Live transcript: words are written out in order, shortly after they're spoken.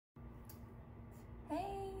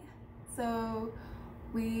So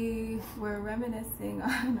we were reminiscing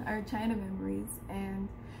on our China memories, and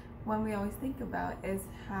one we always think about is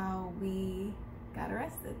how we got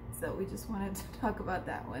arrested. So we just wanted to talk about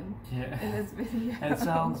that one in this video. It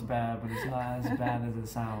sounds bad, but it's not as bad as it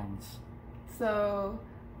sounds. So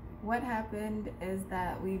what happened is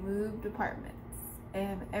that we moved apartments,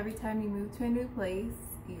 and every time you move to a new place,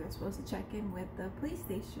 you're supposed to check in with the police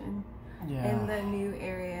station in the new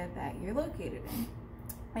area that you're located in.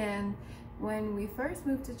 And when we first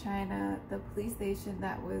moved to China, the police station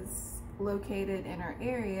that was located in our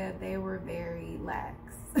area, they were very lax.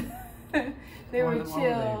 They were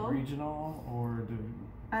chill. Were they regional or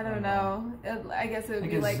I don't know. I guess it would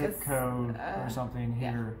be like a zip code or something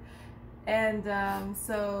here. And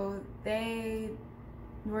so they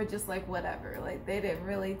were just like whatever. Like they didn't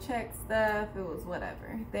really check stuff. It was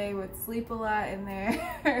whatever. They would sleep a lot in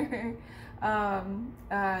there.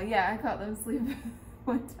 I caught them sleeping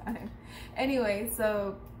one time. Anyway,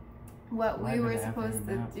 so what we were supposed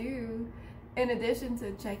to do, in addition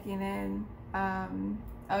to checking in,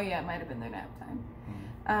 it might have been their nap time.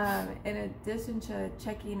 In addition to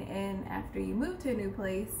checking in after you move to a new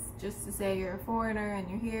place, just to say you're a foreigner and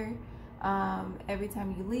you're here, every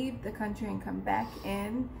time you leave the country and come back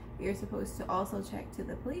in, you're supposed to also check to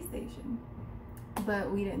the police station. But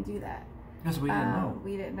we didn't do that. Because we didn't know.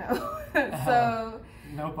 We didn't know. So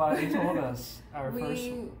nobody told us.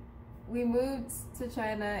 We moved to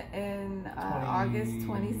China in August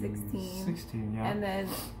 2016. And then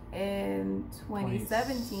in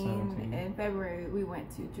 2017, in February, we went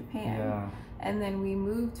to Japan. And then we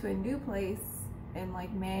moved to a new place in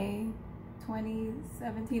like May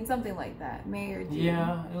 2017, something like that, May or June.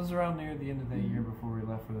 Yeah, it was around near the end of the year before we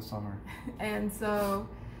left for the summer. And so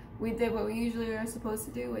we did what we usually are supposed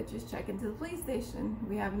to do, which is check into the police station.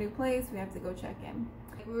 We have a new place, we have to go check in.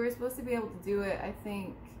 We were supposed to be able to do it, I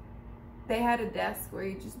think. They had a desk where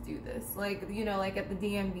you just do this, like, you know, like at the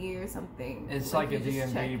DMV or something. It's like a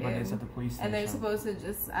DMV, but it's at the police station. And they're supposed to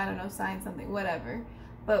just, I don't know, sign something, whatever.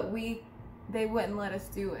 But they wouldn't let us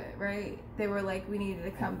do it, right? They were like, we needed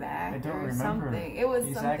to come back or something. It was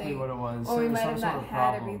exactly what it was. Or we might have not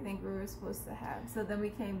had everything we were supposed to have. So then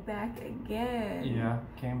we came back again. Yeah,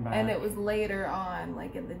 came back. And it was later on,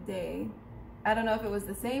 like in the day. I don't know if it was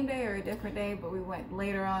the same day or a different day, but we went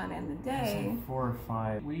later on in the day. Like 4 or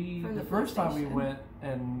 5. The first time we went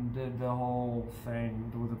and did the whole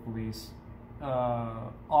thing with the police,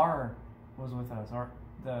 R was with us.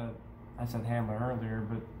 I said Handler earlier,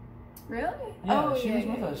 but really? Yeah, she was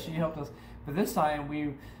with us. She helped us. But this time,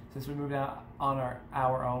 since we moved out on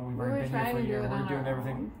our own, we've already been here for a year. We're doing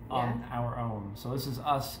everything on our own. So this is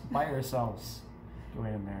us by ourselves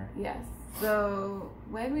going in there. Yes. So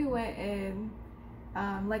when we went in,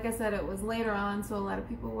 like I said, it was later on, so a lot of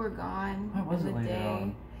people were gone. Why was it later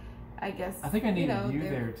on? I guess. I think I needed you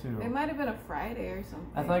there too. It might have been a Friday or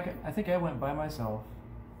something. I think I went by myself,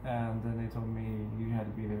 and then they told me you had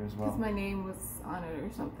to be there as well. Because my name was on it or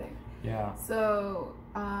something. Yeah. So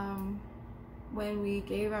when we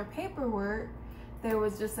gave our paperwork, there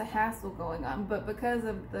was just a hassle going on, but because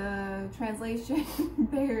of the translation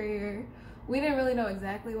barrier, we didn't really know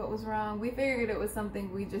exactly what was wrong. We figured it was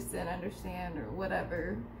something we just didn't understand or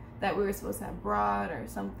whatever, that we were supposed to have brought or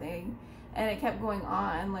something. And it kept going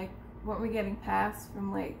on. Like, weren't we getting passed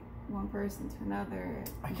from like one person to another?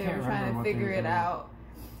 They were trying to figure it out.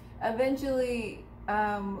 Eventually,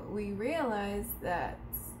 we realized that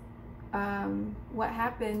what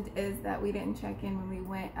happened is that we didn't check in when we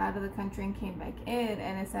went out of the country and came back in,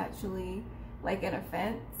 and it's actually like an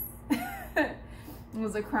offense. It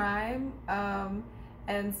was a crime,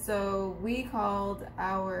 and so we called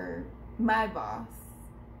my boss,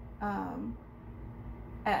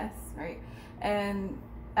 S, right, and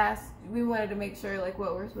asked. We wanted to make sure like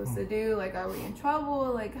what we're supposed to do. Like, are we in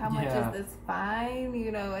trouble? Like, how much is this fine?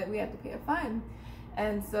 You know, we have to pay a fine.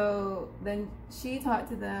 And so then she talked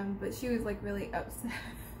to them, but she was like really upset.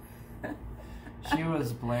 She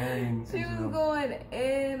was blaring. She was going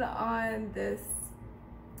in on this.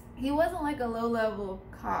 He wasn't like a low-level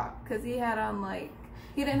cop, because he had on like,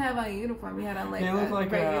 he didn't have on a uniform. He had on like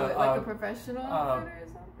a professional outfit or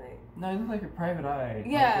something. No, he looked like a private eye.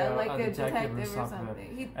 Yeah, like a detective or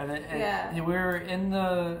something. We were in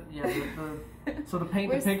so to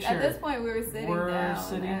paint the picture. At this point, we were sitting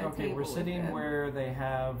down. We're sitting where they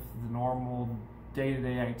have the normal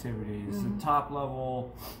day-to-day activities, the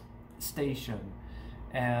top-level station,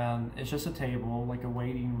 and it's just a table, like a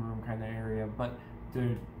waiting room kind of area, but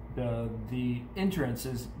the entrance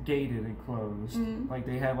is gated and closed. Like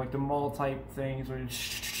they have like the mall type things where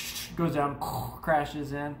goes down,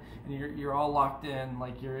 crashes in, and you're all locked in,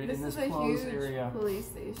 like you're in this closed area. Police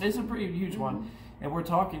station. It's a pretty huge one, and we're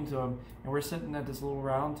talking to them, and we're sitting at this little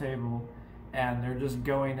round table, and they're just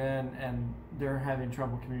going in, and they're having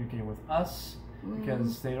trouble communicating with us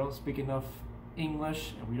because they don't speak enough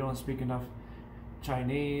English, and we don't speak enough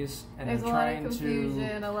Chinese, and there's they're a lot trying of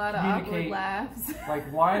confusion, to a lot of awkward laughs.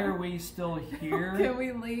 Like, why are we still here? Can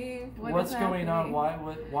we leave? What's going on?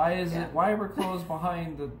 Why is it? Why are we closed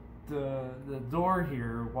behind the door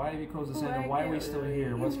here? Why have you closed this in? And why are we still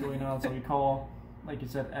here? What's going on? So we call, like you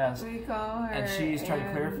said, S. We call her, and she's trying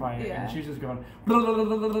to clarify it, and she's just going.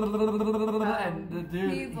 And the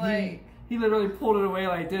dude, he literally pulled it away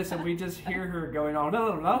like this, and we just hear her going on,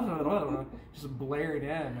 just blaring in,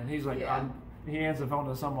 and he's like, he hands the phone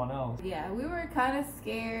to someone else. Yeah, we were kind of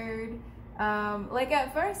scared. Like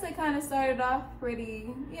at first, it kind of started off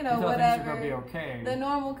pretty, whatever. Things were gonna be okay. The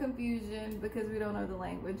normal confusion because we don't know the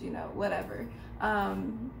language, whatever.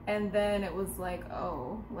 And then it was like,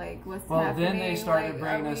 oh, like what's happening? Well, then they started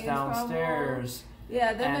bringing us downstairs.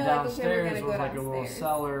 Yeah, then and they're downstairs like, okay, was like a little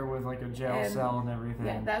cellar with like a jail cell and everything.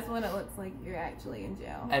 Yeah, that's when it looks like you're actually in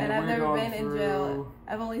jail. And I've never been in jail.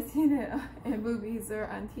 I've only seen it in movies or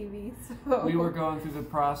on TV. So we were going through the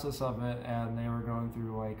process of it, and they were going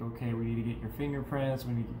through like, okay, we need to get your fingerprints,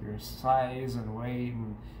 we need to get your size and weight,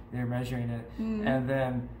 and they're measuring it, and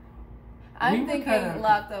then. I'm thinking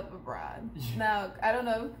locked up abroad. Now, I don't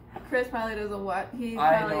know. Chris probably doesn't watch. He's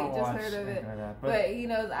probably just heard of it. But he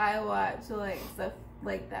knows I watch like stuff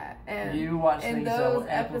like that. And you watch in things that those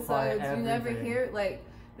episodes, you never hear like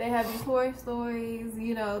they have these horror stories.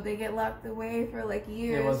 They get locked away for like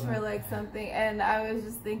years for like something. And I was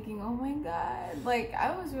just thinking, oh my god, like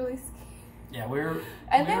I was really scared. Yeah,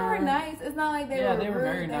 they were nice. It's not like they were rude.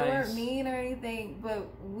 Very nice. They weren't mean or anything. But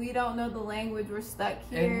we don't know the language. We're stuck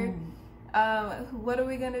here. What are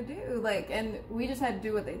we gonna do? Like, and we just had to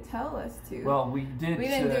do what they tell us to. Well, we didn't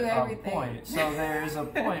do everything. Point. So there's a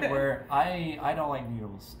point where I don't like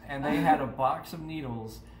needles, and they had a box of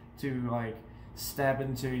needles to like stab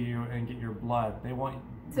into you and get your blood. They want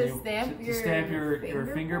to stamp your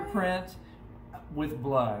fingerprint with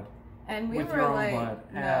blood. And we were like,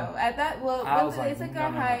 no. At that, they took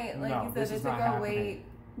our height, like you said, they took our weight.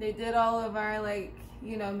 They did all of our like.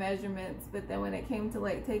 Measurements, but then when it came to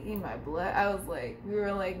like taking my blood, I was like, we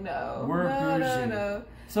were like, no, no.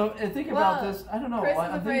 So think about this. I don't know. Chris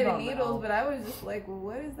is afraid of needles, but I was just like, well,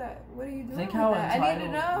 what is that? What are you doing? Think how entitled I need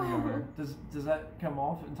to know. Does that come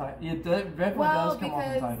off entitled? Yeah, it definitely does come off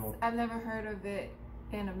entitled. I've never heard of it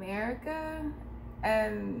in America,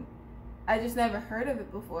 and I just never heard of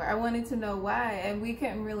it before. I wanted to know why, and we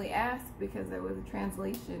couldn't really ask because there was a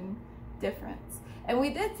translation difference. And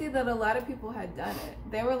we did see that a lot of people had done it.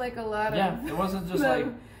 There were like a lot of... Yeah, it wasn't just like...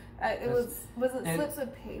 was it slips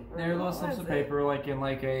of paper? There were slips of paper like in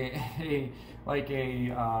like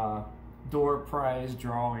a door prize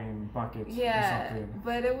drawing bucket or something.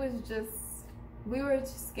 But it was just... We were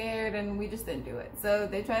just scared and we just didn't do it. So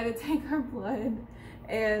they tried to take our blood.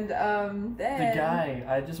 And then... The guy,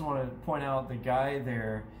 I just want to point out the guy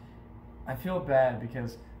there, I feel bad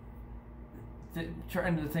because...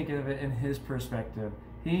 Trying to think of it in his perspective,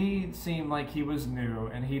 he seemed like he was new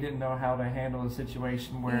and he didn't know how to handle a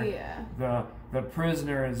situation where the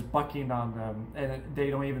prisoner is bucking on them and they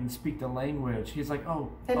don't even speak the language. He's like,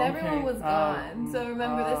 everyone was gone. So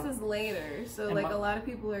remember, this is later. So like a lot of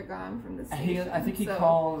people are gone from the station. I think he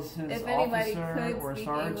calls his officer or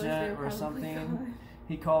sergeant or something. Gone.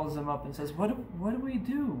 He calls them up and says, "What do we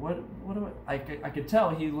do? What do I could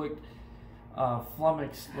tell he looked."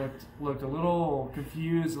 Flummoxed, looked a little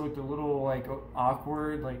confused, looked a little like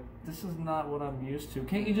awkward, like this is not what I'm used to.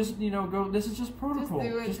 Can't you just go, this is just protocol.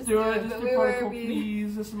 Just do it. Just do protocol,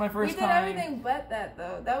 please. This is my first time. We did everything but that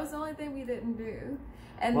though. That was the only thing we didn't do.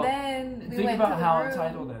 And then we think went about to the how room.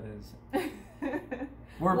 entitled that is.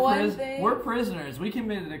 We're prisoners. We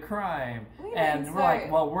committed a crime, and we're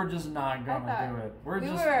like, well, we're just not gonna do it. We're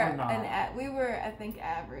not. We were, I think,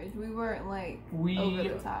 average. We weren't like over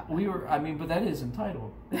the top. We were. I mean, but that is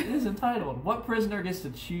entitled. It is entitled. What prisoner gets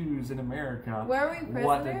to choose in America? Were we prisoners?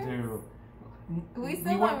 What to do? We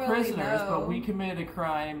weren't really prisoners, know. But we committed a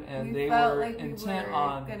crime, and they felt were like intent we were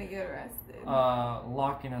on gonna get arrested.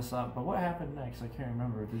 Locking us up. But what happened next? I can't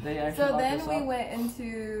remember. Did they actually lock us up? So then we went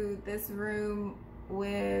into this room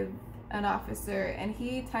with an officer, and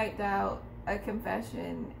he typed out a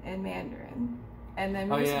confession in Mandarin, and then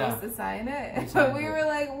we were supposed to sign it. But we were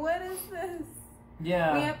like, "What is this?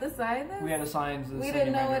 Yeah, we have to sign this." We had to sign this. We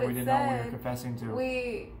didn't know what it said. We didn't know what we were confessing to.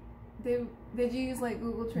 Did you use like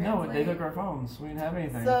Google Translate? No, they took our phones. We didn't have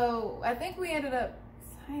anything. So I think we ended up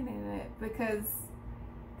signing it because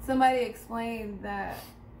somebody explained that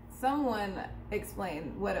someone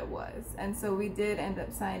explained what it was, and so we did end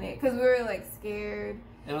up signing it because we were like scared.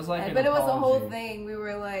 It was like, but it was a whole thing. We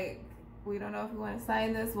were like, we don't know if we want to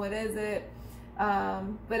sign this. What is it?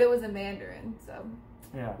 But it was in Mandarin, so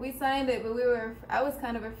yeah, we signed it. But I was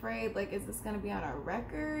kind of afraid, like, is this going to be on our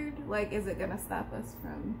record? Like, is it going to stop us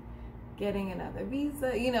from getting another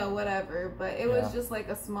visa? You know, whatever. But it was just like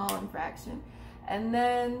a small infraction, and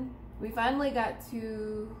then we finally got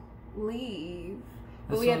to leave.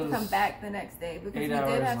 But we had to come back the next day because we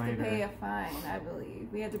did have to pay a fine, I believe.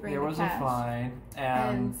 We had to bring the cash. There was a fine,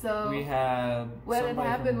 and so we had what had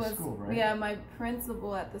happened was, school, right? yeah, my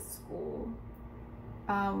principal at the school,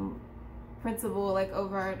 principal like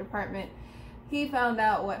over our department, he found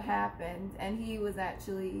out what happened, and he's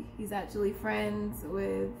actually friends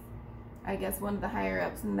with, I guess, one of the higher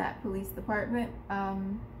ups in that police department.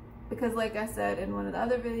 Because like I said in one of the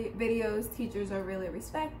other videos, teachers are really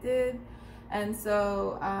respected. And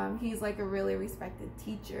so he's like a really respected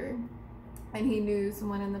teacher, and he knew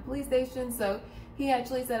someone in the police station, so he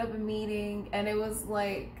actually set up a meeting, and it was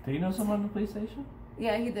like... Did you know someone in the police station?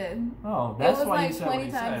 Yeah, he did. Oh, that's why he said what he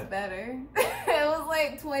It was like 20 times better. It was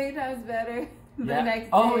like 20 times better the next day.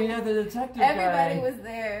 Oh, yeah, the detective Everybody guy. was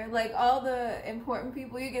there. Like, all the important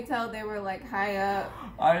people, you could tell they were like high up.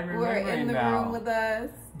 I remember were in the room with us.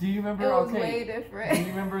 Do you remember? It was way different. Do you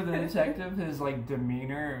remember the detective? His like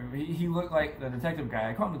demeanor. He looked like the detective guy.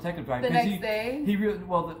 I call him detective guy. The next day. He really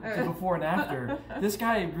the before and after. This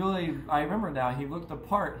guy really. I remember now. He looked the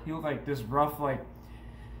part. He looked like this rough like.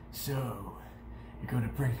 So, you're gonna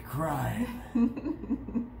break the crime.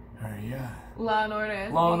 Yeah. Law and Order.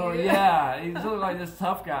 Law and Order, yeah. He looked like this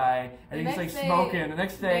tough guy, and he's like smoking. The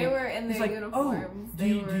next day, they were in their like, uniforms. Oh, do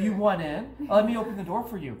you want in? Let me open the door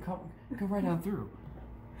for you. Come, go right on through,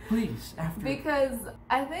 please. After. Because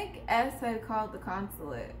I think S had called the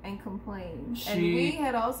consulate and complained, and we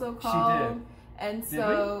had also called. She did. And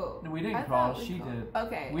so did we? No, we didn't call. She did.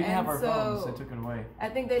 Okay. We didn't have our phones. They took it away. I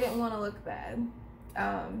think they didn't want to look bad.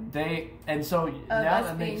 Now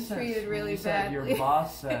that makes sense. Treated really badly. Your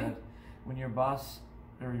boss said when your boss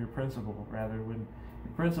or your principal rather when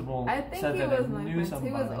your principal said that he knew somebody.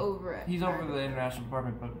 He was over it. He's over the international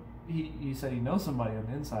department, but he said he knows somebody on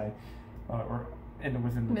the inside or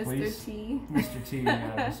within the police. Mr. T. Mr. T.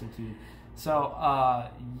 Yeah, Mr. T. So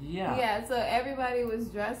yeah. Yeah. So everybody was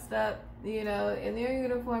dressed up, you know, in their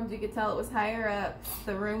uniforms. You could tell it was higher up.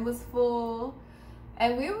 The room was full.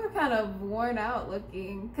 And we were kind of worn out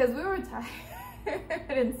looking because we were tired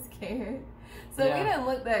and scared. So we didn't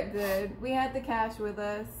look that good. We had the cash with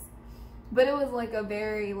us, but it was like a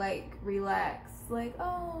very like relaxed, like,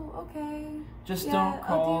 oh, okay. Just don't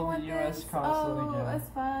call the U.S. consulate again. Oh, it's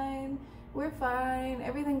fine. We're fine.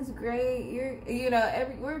 Everything's great.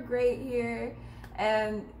 We're great here.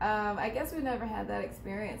 And I guess we never had that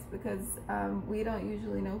experience because we don't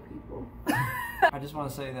usually know people. I just want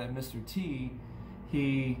to say that Mr. T,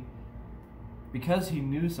 because he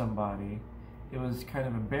knew somebody, it was kind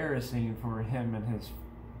of embarrassing for him and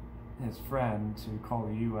his friend to call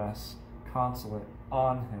the U.S. consulate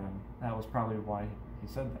on him. That was probably why he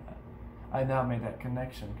said that. I now made that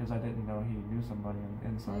connection because I didn't know he knew somebody on the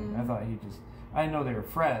inside. I thought I didn't know they were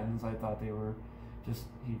friends. I thought they were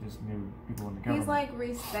he just knew people in the government. He's like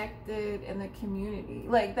respected in the community.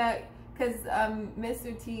 Like that. Because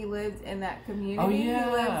Mr. T lived in that community. Oh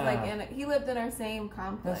yeah, he lived in our same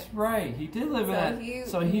complex. That's right. He did live in that.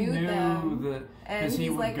 So he knew that because he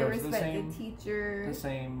he's would like go a respected to the same teacher. The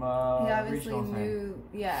same. He obviously knew.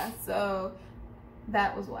 Yeah. So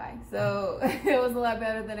that was why. So it was a lot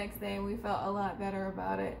better the next day, and we felt a lot better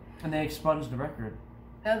about it. And they expunged the record.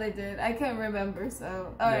 Oh, they did. I couldn't remember.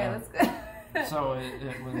 So that's good. So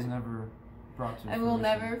it was never. And we'll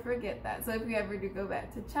never forget that. So if we ever do go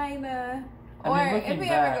back to China, or if we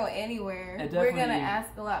ever go anywhere, we're going to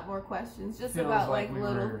ask a lot more questions just about like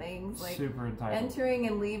little things, like super entitled. Entering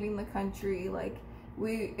and leaving the country. Like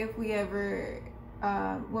if we ever,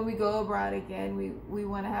 when we go abroad again, we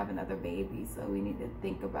want to have another baby. So we need to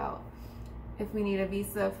think about if we need a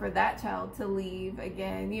visa for that child to leave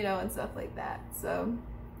again, and stuff like that. So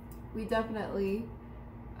we definitely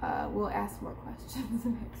we'll ask more questions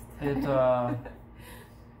next time.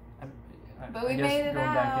 But we made it going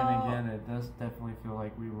out. Back in again, it does definitely feel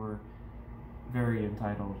like we were very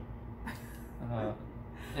entitled.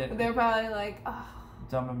 They're probably like, oh,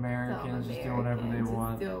 dumb Americans just do whatever they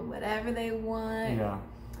want. Do whatever they want. Yeah,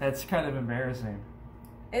 it's kind of embarrassing.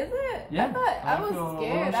 Is it? Yeah. I was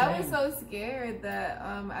scared. I was so scared that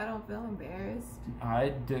I don't feel embarrassed. I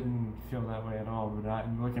didn't feel that way at all, but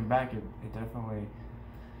looking back, it definitely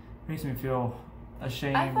makes me feel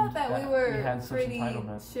ashamed. I thought that we were had such pretty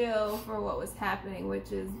entitlement. chill for what was happening,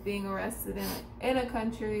 which is being arrested in a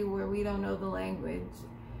country where we don't know the language,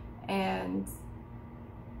 and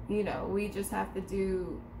you know, we just have to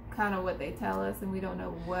do kind of what they tell us, and we don't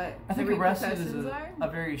know what I think the arrested is repercussions are.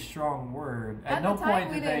 a very strong word. At no the time, point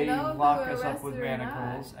we did didn't they know if we lock were us up with arrested or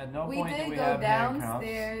manacles. not. At no We point did did we go have handcuffs.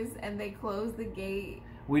 downstairs and they closed the gate.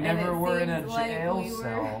 We and never it were in a seems like jail we were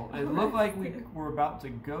cell. It looked like we arrested. were about to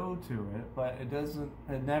go to it, but it doesn't.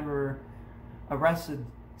 It never. Arrested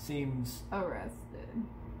seems Arrested.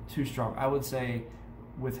 too strong. I would say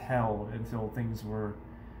withheld until things were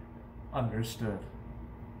understood.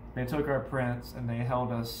 They took our prints and they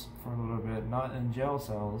held us for a little bit, not in jail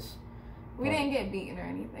cells. We didn't get beaten or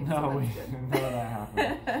anything. No, so none that's good. of that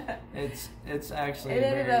happened. It's actually It a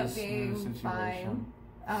ended very up being smooth situation.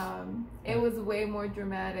 fine. It was way more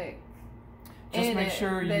dramatic. Just make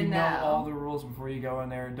sure you know now. all the rules before you go in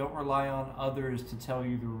there. Don't rely on others to tell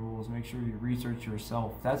you the rules. Make sure you research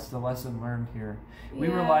yourself. That's the lesson learned here. We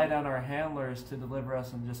Yeah. relied on our handlers to deliver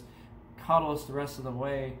us and just coddle us the rest of the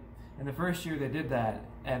way. And the first year they did that,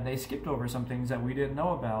 and they skipped over some things that we didn't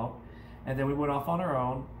know about, and then we went off on our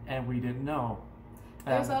own, and we didn't know.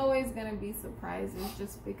 There's always going to be surprises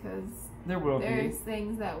just because there will there's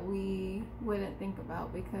things that we wouldn't think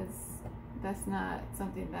about because that's not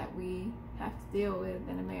something that we have to deal with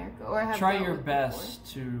in America or have Try dealt your with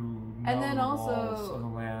best to know And then the also- laws of the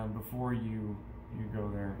land before you go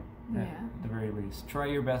there. Yeah. At the very least, try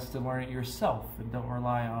your best to learn it yourself, and don't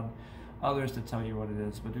rely on others to tell you what it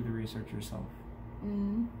is, but do the research yourself.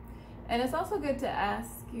 Mm. And it's also good to ask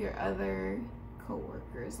your other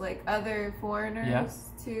coworkers, like other foreigners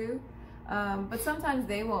too. But sometimes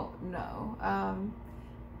they won't know.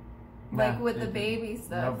 Like with the baby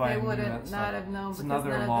stuff, they wouldn't not have known because none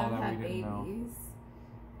of them had babies.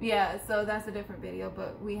 Yeah, so that's a different video,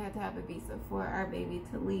 but we had to have a visa for our baby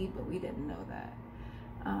to leave, but we didn't know that.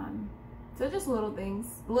 So just little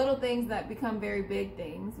things that become very big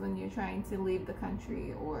things when you're trying to leave the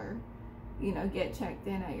country or, you know, get checked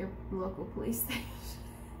in at your local police station.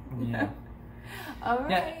 Yeah. All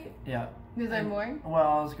right. Yeah. Is there more? Well,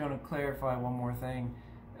 I was going to clarify one more thing.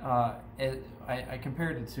 I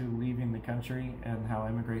compared it to leaving the country and how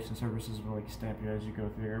immigration services will like stamp you as you go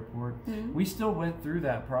through the airport. Mm-hmm. We still went through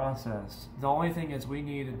that process. The only thing is we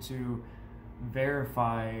needed to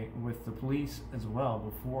verify with the police as well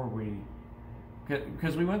before we,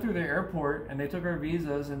 because we went through the airport and they took our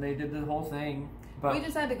visas and they did the whole thing. But we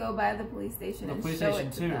just had to go by the police station the and police show station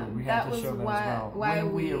it to too. them. We had That to was show them why, as well. why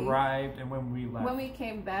when we arrived and when we left. When we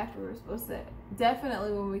came back, we were supposed to.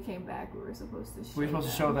 Definitely, when we came back, we were supposed to show. We were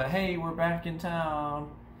supposed to show that, hey, we're back in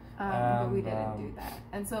town. But we didn't do that,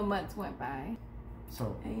 and so months went by.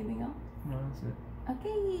 So Anything else? no, that's it.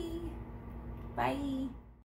 Okay. Bye.